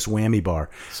working this whammy bar.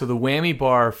 So the whammy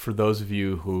bar, for those of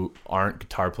you who aren't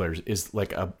guitar players, is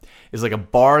like a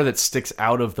bar that sticks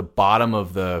out of the bottom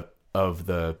of the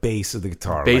base of the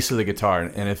guitar. Base of the guitar,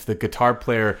 and if the guitar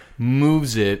player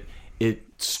moves it, it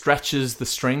stretches the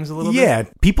strings a little bit. Yeah,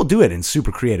 people do it in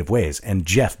super creative ways, and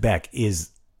Jeff Beck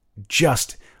is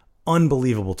just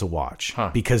unbelievable to watch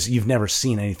because you've never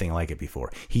seen anything like it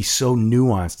before. He's so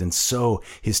nuanced and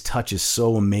his touch is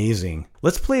so amazing.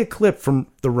 Let's play a clip from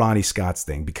the Ronnie Scott's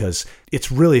thing because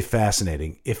it's really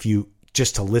fascinating. If you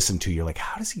just to listen to, you're like,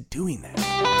 how is he doing that?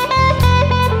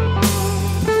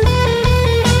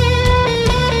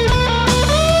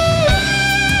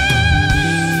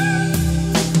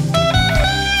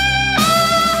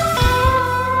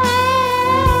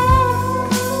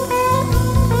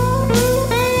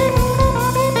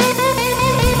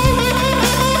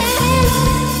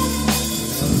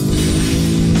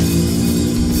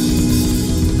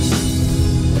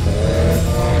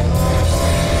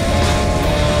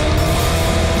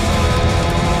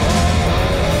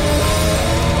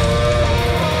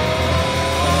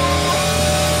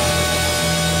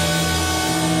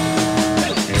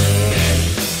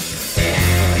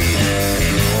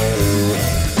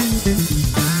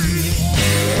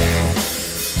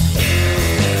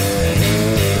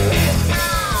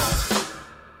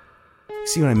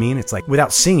 See what I mean? It's like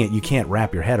without seeing it, you can't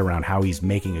wrap your head around how he's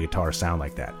making a guitar sound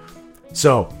like that.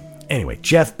 So anyway,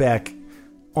 Jeff Beck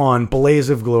on Blaze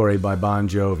of Glory by Bon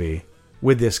Jovi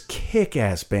with this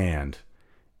kick-ass band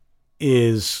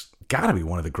is gotta be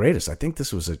one of the greatest. I think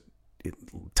this was a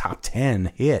top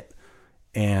 10 hit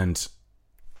and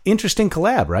interesting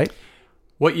collab, right?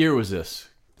 What year was this?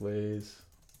 Blaze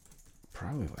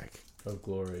probably like of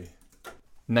Glory.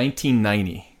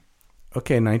 1990.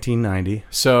 Okay, 1990.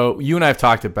 So you and I have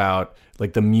talked about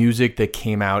like the music that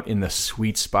came out in the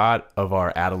sweet spot of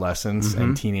our adolescence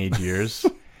and teenage years.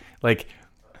 Like,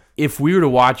 if we were to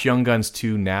watch Young Guns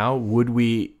 2 now, would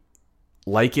we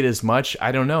like it as much?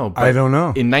 I don't know. But I don't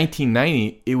know. In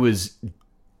 1990, it was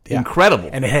incredible.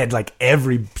 And it had like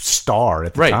every star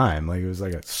at the time. Like it was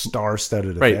like a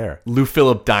star-studded affair. Lou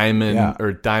Philip Diamond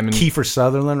or Diamond. Kiefer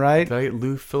Sutherland, right?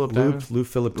 Lou Philip Diamond. Lou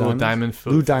Philip Lou Diamond.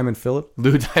 Phillips. Lou Diamond Phillip.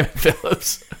 Lou Diamond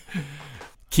Phillips.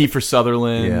 Kiefer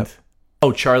Sutherland. Yep.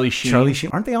 Oh, Charlie Sheen. Charlie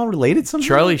Sheen. Aren't they all related somehow?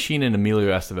 Charlie Sheen and Emilio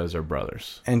Estevez are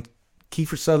brothers. And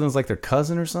Kiefer Sutherland's like their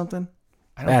cousin or something?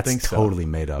 I don't think so. That's totally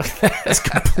made up. That's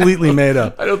completely made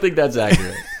up. I don't think that's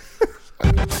accurate.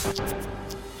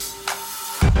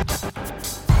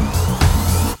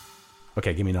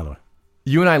 Okay, give me another one.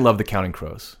 You and I love the Counting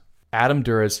Crows. Adam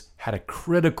Duritz had a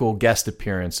critical guest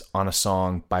appearance on a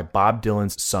song by Bob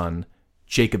Dylan's son,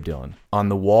 Jacob Dylan, on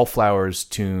the Wallflowers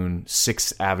tune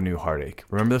 6th Avenue Heartache.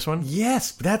 Remember this one?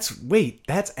 Yes, that's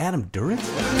Adam Duritz?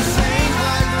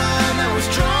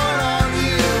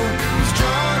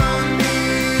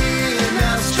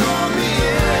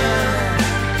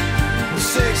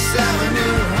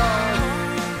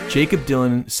 Jacob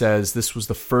Dylan says this was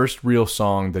the first real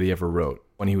song that he ever wrote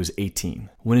when he was 18.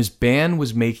 When his band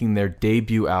was making their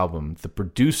debut album, the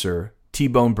producer,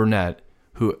 T-Bone Burnett,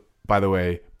 who, by the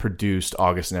way, produced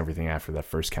August and Everything after that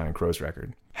first Counting Crows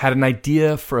record, had an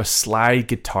idea for a slide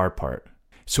guitar part.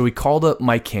 So he called up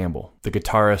Mike Campbell, the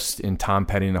guitarist in Tom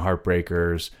Petty and the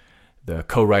Heartbreakers, the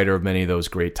co-writer of many of those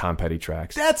great Tom Petty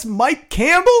tracks. That's Mike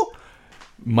Campbell?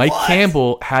 Mike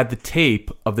Campbell had the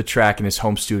tape of the track in his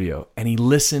home studio, and he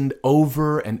listened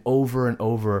over and over and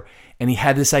over, and he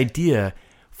had this idea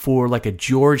for like a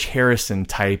George Harrison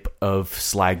type of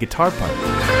slide guitar part.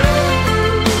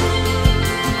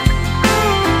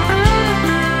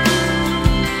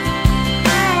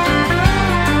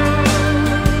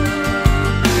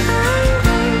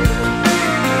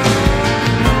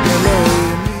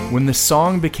 When the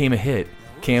song became a hit,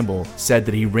 Campbell said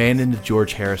that he ran into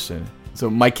George Harrison. So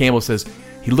Mike Campbell says,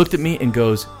 he looked at me and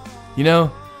goes, you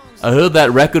know, I heard that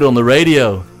record on the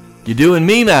radio. You're doing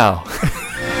me now.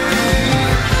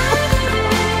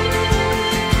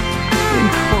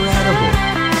 Incredible.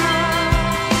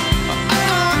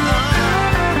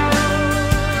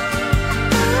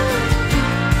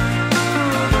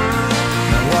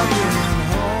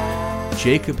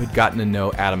 Jacob had gotten to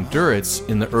know Adam Duritz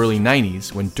in the early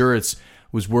 90s when Duritz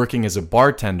was working as a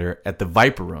bartender at the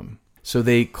Viper Room. So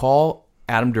they call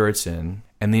Adam Duritz in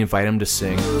and they invite him to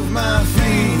sing. Move my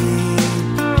feet,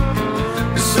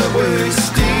 subway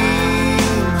steam,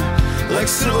 like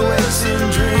silhouettes in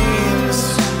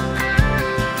dreams.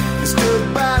 It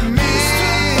stood by me,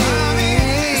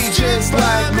 just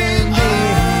like me.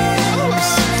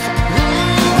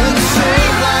 The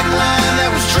same black line that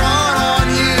was drawn on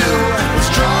you was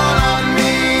drawn on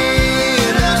me,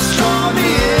 and that's drawn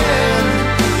me in.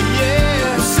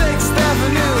 Yeah, 6th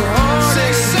Avenue,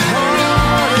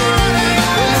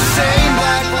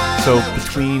 So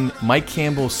between Mike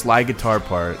Campbell's slide guitar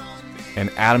part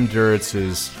and Adam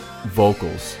Duritz's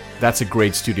vocals, that's a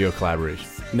great studio collaboration.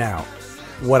 Now,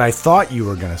 what I thought you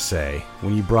were going to say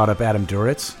when you brought up Adam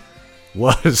Duritz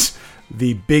was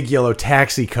the Big Yellow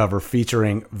Taxi cover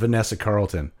featuring Vanessa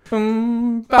Carlton.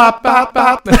 Bop, bop,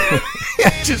 bop.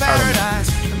 Just paradise,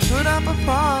 put up a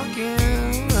parking.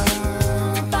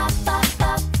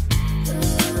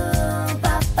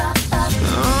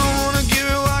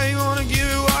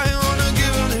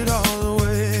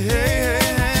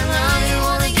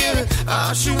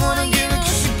 She wanna give it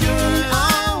 'cause she give it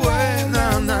all away.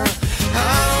 Nah, nah. I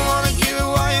don't wanna give it.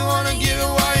 Why you wanna give it?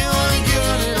 Why you wanna give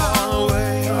it all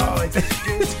away? Oh,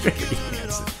 it's great.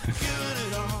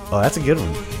 Oh, that's a good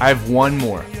one. I have one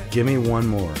more. Give me one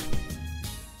more. Do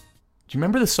you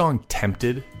remember the song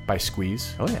Tempted by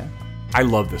Squeeze? Oh, yeah. I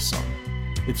love this song.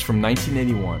 It's from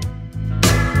 1981.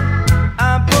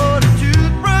 I bought a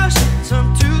toothbrush,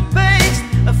 some toothpaste,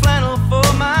 a flannel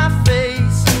for my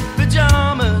face,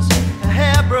 pajamas, a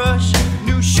hairbrush,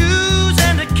 new shoes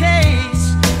and a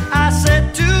case. I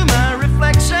said to my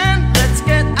reflection, let's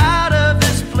get out of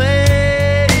this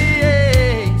place.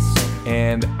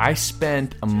 And I I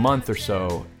spent a month or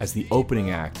so as the opening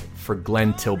act for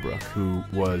Glenn Tilbrook, who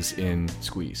was in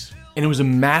Squeeze. And it was a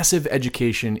massive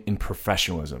education in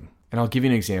professionalism. And I'll give you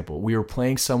an example. We were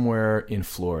playing somewhere in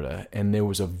Florida, and there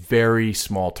was a very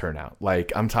small turnout.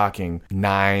 Like, I'm talking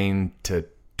 9 to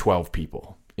 12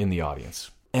 people in the audience.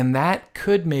 And that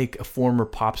could make a former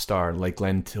pop star like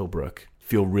Glenn Tilbrook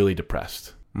feel really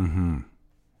depressed. Mm-hmm.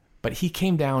 But he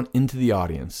came down into the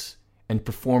audience and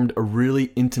performed a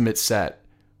really intimate set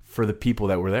for the people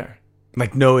that were there.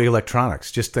 Like no electronics,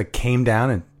 just like came down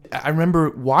and... I remember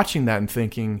watching that and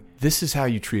thinking, this is how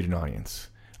you treat an audience.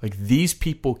 Like, these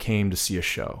people came to see a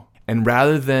show. And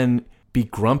rather than be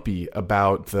grumpy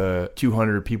about the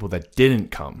 200 people that didn't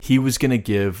come, he was going to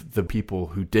give the people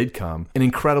who did come an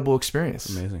incredible experience.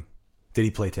 Amazing. Did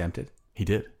he play Tempted? He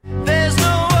did. There's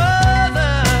no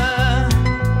other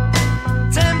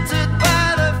tempted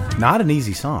by the... Not an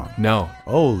easy song. No.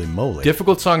 Holy moly.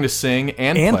 Difficult song to sing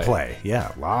and play.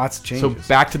 Yeah, lots of changes. So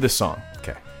back to this song.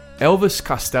 Okay. Elvis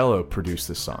Costello produced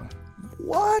this song.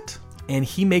 What? And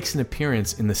he makes an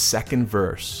appearance in the second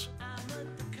verse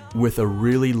with a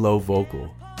really low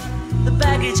vocal. The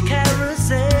baggage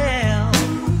carousel.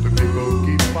 The people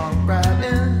keep on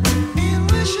riding.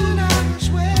 And wishing I was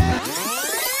where.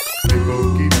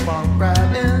 People keep on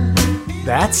riding.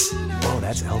 That's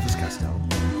Elvis Costello.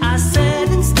 I said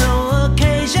it's no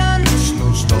occasion. It's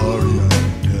no story I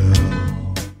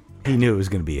tell. He knew it was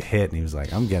going to be a hit, and he was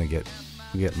like, I'm going to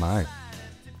get my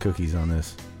cookies on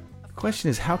this. The question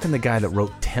is, how can the guy that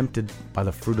wrote Tempted by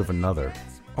the Fruit of Another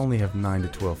only have 9 to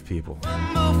 12 people?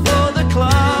 Move for the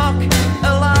clock,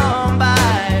 alarmed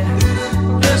by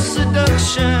the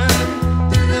seduction.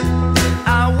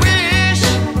 I wish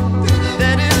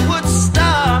that it would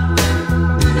stop.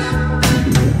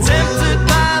 Tempted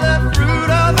by the fruit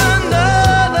of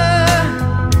another.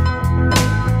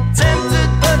 Tempted,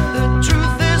 but the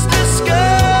truth is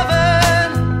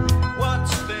discovered.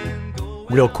 What's been going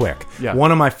Real quick. Yeah.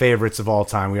 One of my favorites of all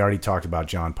time, we already talked about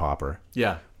John Popper.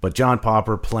 Yeah. But John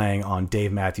Popper playing on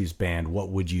Dave Matthews Band, What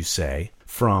Would You Say?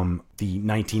 From the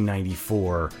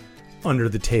 1994 Under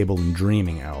the Table and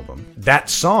Dreaming album.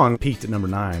 That song peaked at number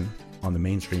 9 on the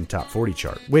mainstream top 40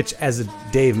 chart, which as a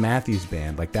Dave Matthews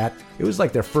Band, like that, it was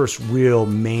like their first real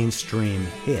mainstream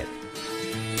hit.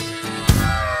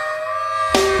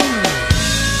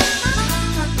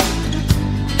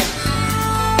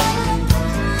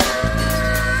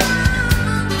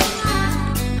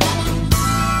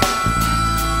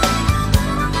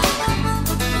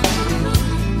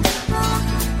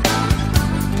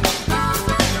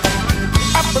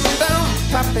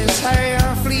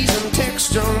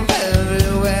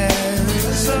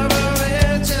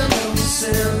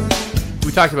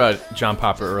 We talked about John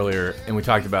Popper earlier, and we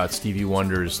talked about Stevie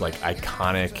Wonder's like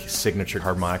iconic signature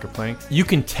harmonica playing. You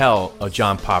can tell a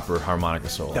John Popper harmonica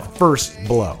solo. The first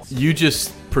blow. You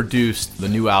just produced the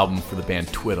new album for the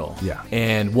band Twiddle. Yeah.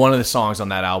 And one of the songs on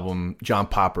that album, John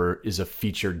Popper is a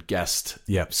featured guest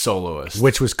soloist.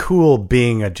 Which was cool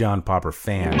being a John Popper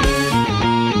fan.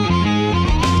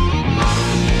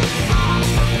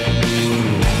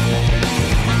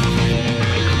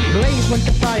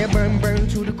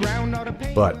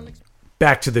 But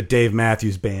back to the Dave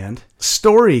Matthews Band.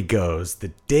 Story goes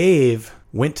that Dave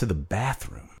went to the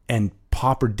bathroom and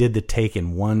Popper did the take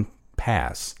in one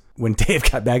pass. When Dave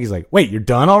got back, he's like, wait, you're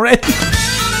done already?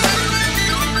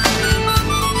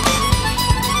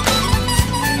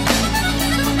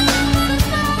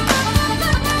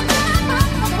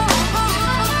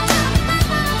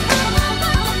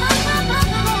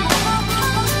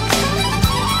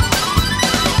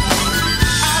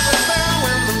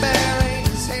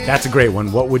 That's a great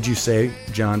one. What would you say,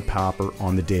 John Popper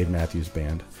on the Dave Matthews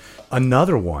Band?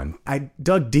 Another one. I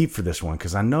dug deep for this one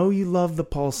because I know you love the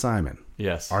Paul Simon.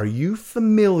 Yes. Are you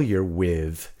familiar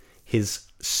with his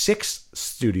 6th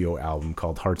studio album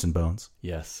called Hearts and Bones?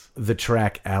 Yes. The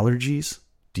track Allergies?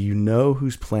 Do you know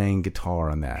who's playing guitar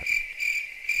on that?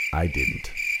 I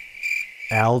didn't.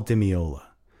 Al Di Meola.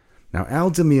 Now, Al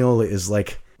Di Meola is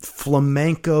like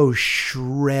flamenco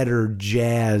shredder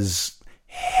jazz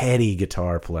heady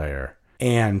guitar player.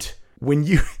 And when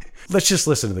you... Let's just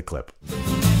listen to the clip.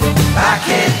 I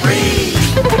can't breathe.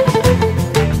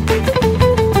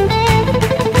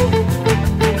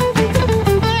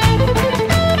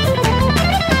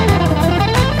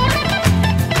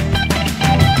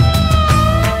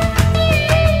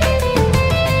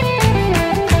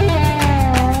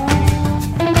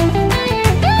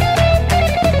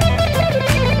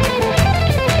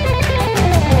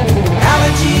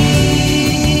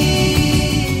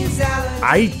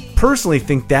 I personally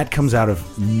think that comes out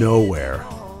of nowhere,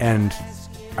 and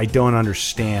I don't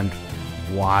understand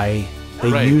why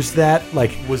they Right. used that.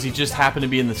 Like, Was he just happened to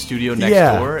be in the studio next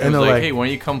Yeah, door? and And was they're like, like, hey, why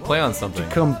don't you come play on something?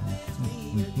 come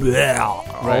all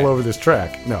Right. over this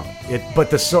track. No,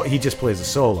 but he just plays a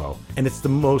solo, and it's the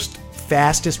most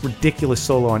fastest, ridiculous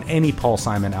solo on any Paul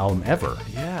Simon album ever.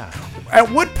 Yeah. At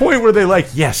what point were they like,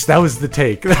 yes, that was the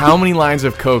take? How many lines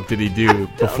of coke did he do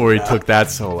before he took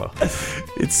that solo?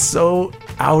 It's so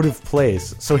out of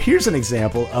place. So here's an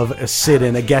example of a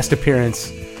sit-in, a guest appearance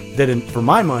that, for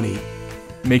my money,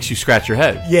 makes you scratch your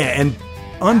head. Yeah, and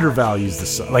undervalues the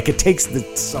song. Like, it takes the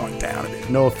song down a bit.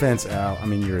 No offense, Al. I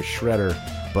mean, you're a shredder,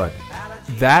 but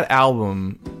that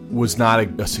album was not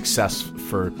a success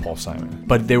for Paul Simon.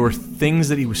 But there were things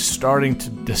that he was starting to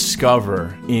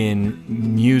discover in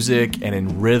music and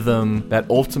in rhythm that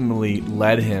ultimately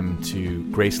led him to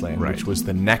Graceland, which was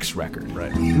the next record.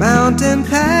 Right. Mountain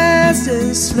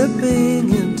passes slipping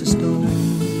into stones,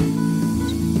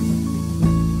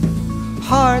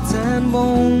 hearts and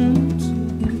bones.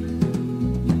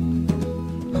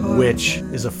 which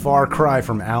is a far cry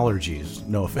from Allergies.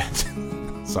 No offense.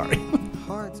 Sorry.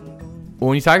 Well,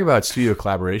 when you talk about studio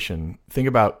collaboration, think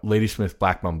about Ladysmith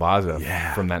Black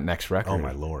Mambazo from that next record. Oh,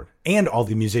 my Lord. And all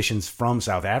the musicians from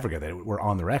South Africa that were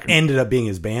on the record. Ended up being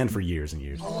his band for years and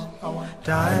years.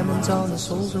 Diamonds on the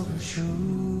soles of her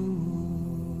shoes.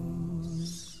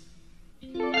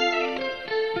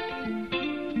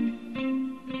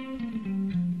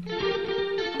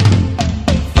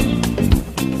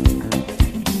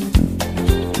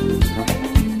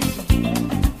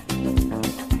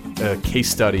 A case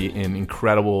study in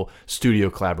incredible studio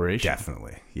collaboration.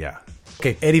 Definitely, yeah.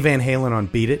 Okay, Eddie Van Halen on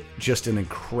Beat It, just an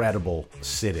incredible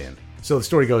sit-in. So the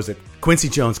story goes that Quincy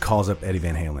Jones calls up Eddie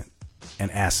Van Halen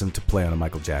and asks him to play on a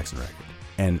Michael Jackson record.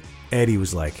 And Eddie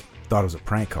was like, thought it was a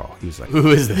prank call. He was like, who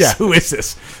is this? Yeah, who is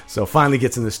this? So finally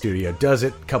gets in the studio, does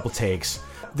it, couple takes.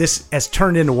 This has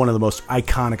turned into one of the most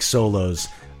iconic solos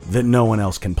that no one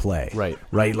else can play. Right.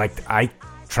 Right? Like, I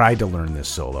tried to learn this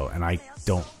solo, and I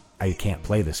can't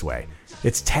play this way.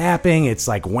 It's tapping, it's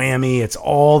like whammy, it's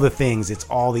all the things, it's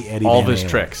all the Eddie all Van of his Halen.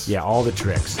 tricks. Yeah, all the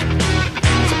tricks.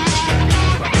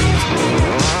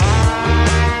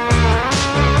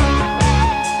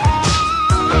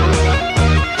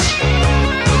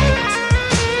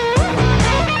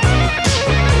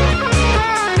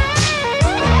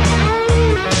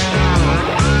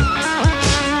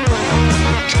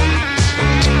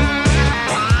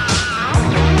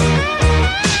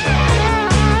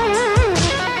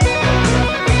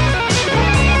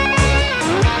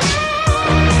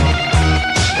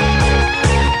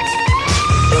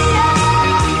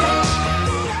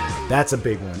 That's a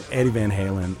big one. Eddie Van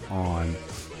Halen on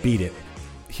Beat It.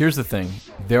 Here's the thing.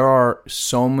 There are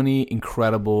so many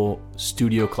incredible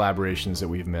studio collaborations that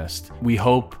we've missed. We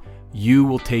hope you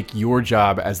will take your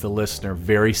job as the listener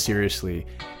very seriously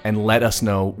and let us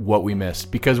know what we missed,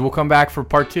 because we'll come back for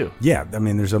part 2. Yeah, I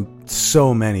mean, there's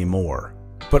so many more.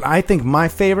 But I think my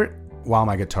favorite, While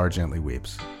My Guitar Gently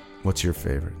Weeps. What's your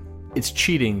favorite? It's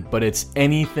cheating, but it's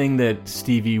anything that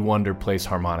Stevie Wonder plays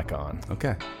harmonica on.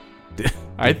 Okay.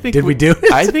 Did we do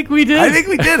it? I think we did. I think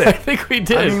we did it. I think we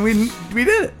did. I mean, we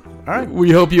did it. All right. We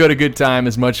hope you had a good time,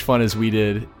 as much fun as we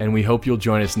did, and we hope you'll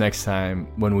join us next time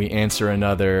when we answer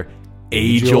another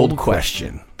age-old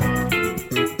question.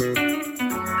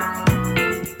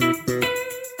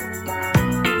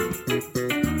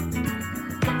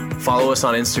 Follow us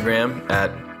on Instagram at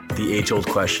The Age Old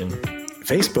Question.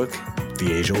 Facebook,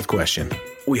 The Age Old Question.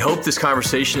 We hope this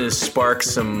conversation has sparked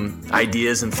some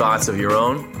ideas and thoughts of your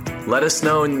own. Let us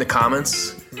know in the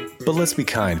comments. But let's be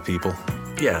kind, people.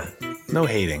 Yeah. No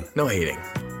hating. No hating.